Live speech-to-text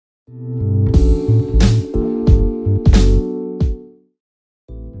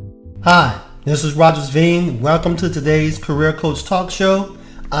Hi, this is Rogers Veen. Welcome to today's Career Coach Talk Show.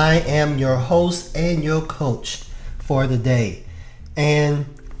 I am your host and your coach for the day. And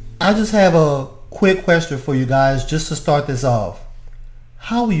I just have a quick question for you guys just to start this off.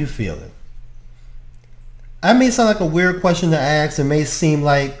 How are you feeling? I may sound like a weird question to ask. It may seem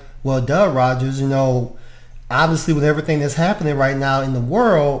like, well, duh, Rogers, obviously with everything that's happening right now in the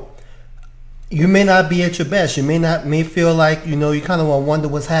world, you may not be at your best. You may feel like, you kind of wonder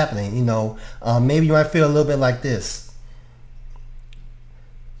what's happening. Maybe you might feel a little bit like this.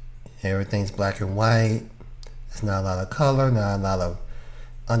 Everything's black and white. There's not a lot of color, not a lot of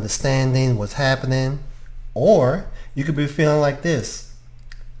understanding what's happening. Or you could be feeling like this,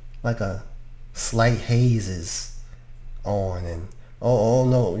 like a slight haze is on, and oh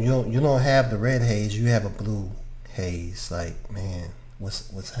no, you don't have the red haze. You have a blue haze. Like, man,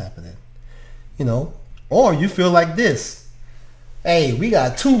 what's happening? Or you feel like this. Hey, we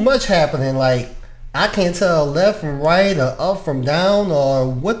got too much happening. Like, I can't tell left from right or up from down or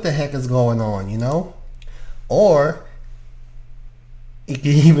what the heck is going on, Or it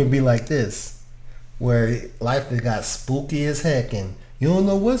can even be like this, where life has got spooky as heck and you don't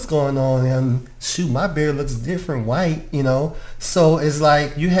know what's going on, and shoot, my beard looks different white, So it's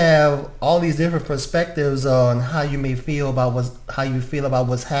like you have all these different perspectives on how you may feel about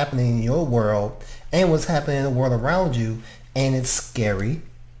what's happening in your world and what's happening in the world around you, and it's scary,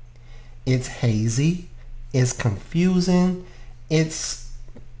 it's hazy, it's confusing, it's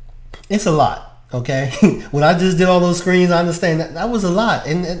a lot. Okay, when I just did all those screens, I understand that was a lot,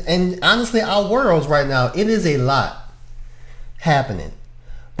 and honestly, our worlds right now, it is a lot happening.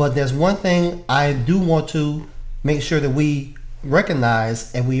 But there's one thing I do want to make sure that we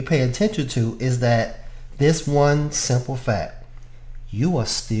recognize and we pay attention to, is that this one simple fact: you are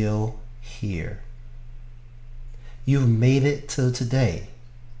still here. You've made it to today.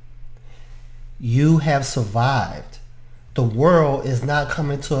 You have survived. The world is not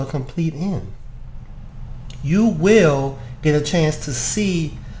coming to a complete end. You will get a chance to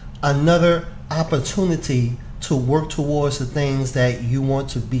see another opportunity to work towards the things that you want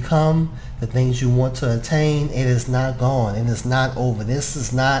to become, the things you want to attain. It is not gone. It is not over. This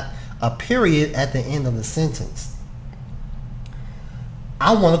is not a period at the end of the sentence.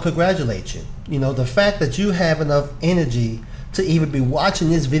 I want to congratulate you. The fact that you have enough energy to even be watching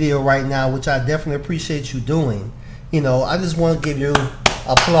this video right now, which I definitely appreciate you doing. I just want to give you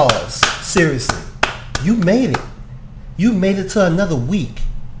applause. Seriously. You made it. You made it to another week.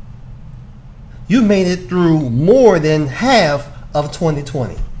 You made it through more than half of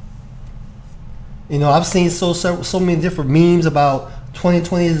 2020. I've seen so many different memes about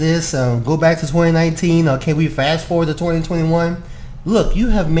 2020 is this, go back to 2019, or can we fast forward to 2021? Look, you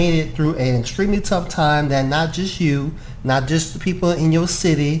have made it through an extremely tough time that not just you, not just the people in your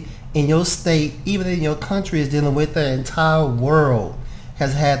city, in your state, even in your country is dealing with. The entire world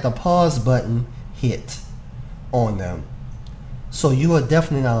has had the pause button hit on them. So you are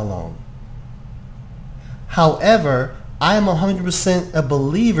definitely not alone. However, I am 100% a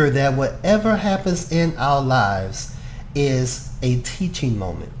believer that whatever happens in our lives is a teaching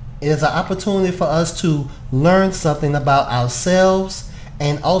moment. It is an opportunity for us to learn something about ourselves,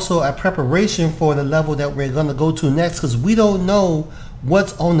 and also a preparation for the level that we're going to go to next, because we don't know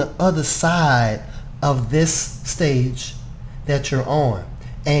what's on the other side of this stage that you're on.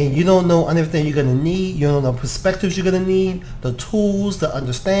 And you don't know everything you're going to need. You don't know the perspectives you're going to need, the tools, the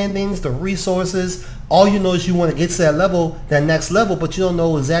understandings, the resources. All you know is you want to get to that level, that next level, but you don't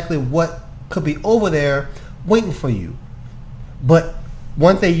know exactly what could be over there waiting for you. But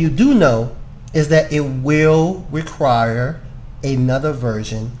one thing you do know is that it will require another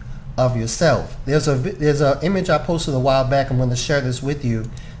version of yourself. There's an image I posted a while back. I'm going to share this with you,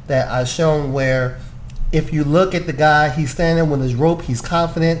 that I've shown, where if you look at the guy, he's standing with his rope, he's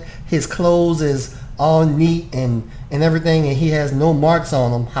confident, his clothes is all neat and everything, and he has no marks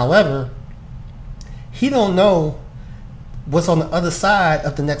on him. However, he don't know what's on the other side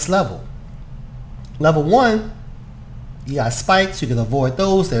of the next level. Level 1, you got spikes, you can avoid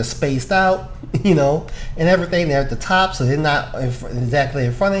those, they're spaced out, and everything. They're at the top, so they're not exactly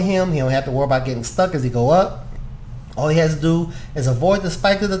in front of him. He don't have to worry about getting stuck as he go up. All he has to do is avoid the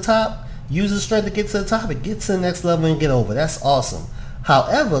spike at the top, use his strength to get to the top, and get to the next level and get over. That's awesome.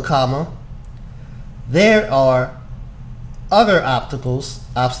 However, there are other obstacles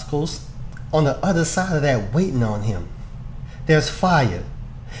on the other side of that waiting on him. There's fire.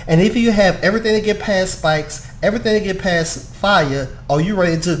 And if you have everything to get past spikes, everything to get past fire, are you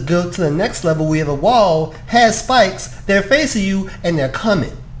ready to go to the next level where the wall has spikes, they're facing you, and they're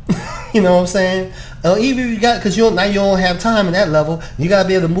coming? You know what I'm saying? Even if you got, because now you don't have time in that level. You got to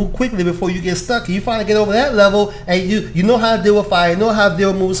be able to move quickly before you get stuck. You finally get over that level, and you know how to deal with fire, you know how to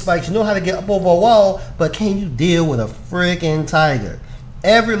deal with move spikes, you know how to get up over a wall, but can you deal with a freaking tiger?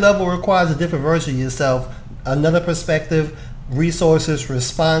 Every level requires a different version of yourself, another perspective, resources,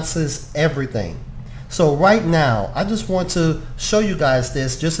 responses, everything. So right now, I just want to show you guys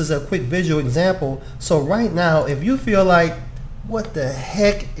this just as a quick visual example. So right now, if you feel like, what the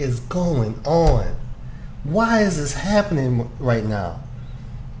heck is going on? Why is this happening right now?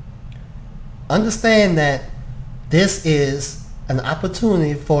 Understand that this is an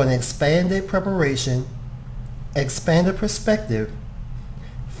opportunity for an expanded preparation, expanded perspective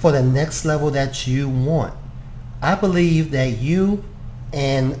for the next level that you want. I believe that you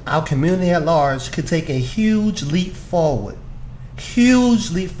and our community at large could take a huge leap forward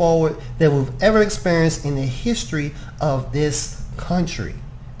that we've ever experienced in the history of this country,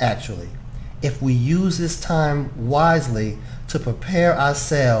 actually, if we use this time wisely to prepare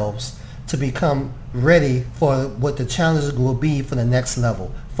ourselves to become ready for what the challenges will be for the next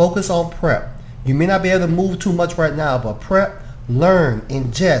level. Focus on prep. You may not be able to move too much right now, but prep, learn,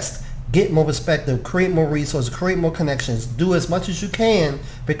 ingest, get more perspective, create more resources, create more connections, do as much as you can,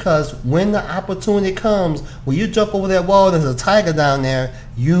 because when the opportunity comes, when you jump over that wall and there's a tiger down there,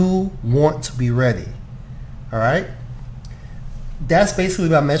 you want to be ready. All right? That's basically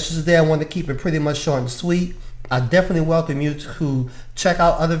my message today. I want to keep it pretty much short and sweet. I definitely welcome you to check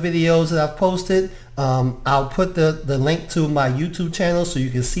out other videos that I've posted. I'll put the link to my YouTube channel so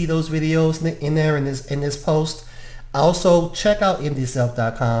you can see those videos in there in this post. Also, check out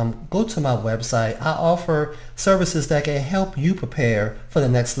mdself.com. Go to my website. I offer services that can help you prepare for the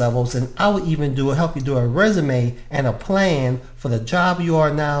next levels, and I will even help you do a resume and a plan for the job you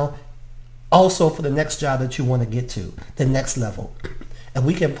are now, also for the next job that you want to get to, the next level. And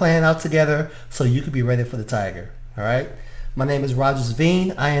we can plan out together so you can be ready for the tiger. All right? My name is Rogers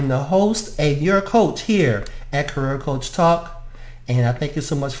Veen. I am the host and your coach here at Career Coach Talk, and I thank you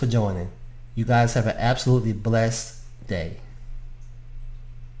so much for joining. You guys have an absolutely blessed day.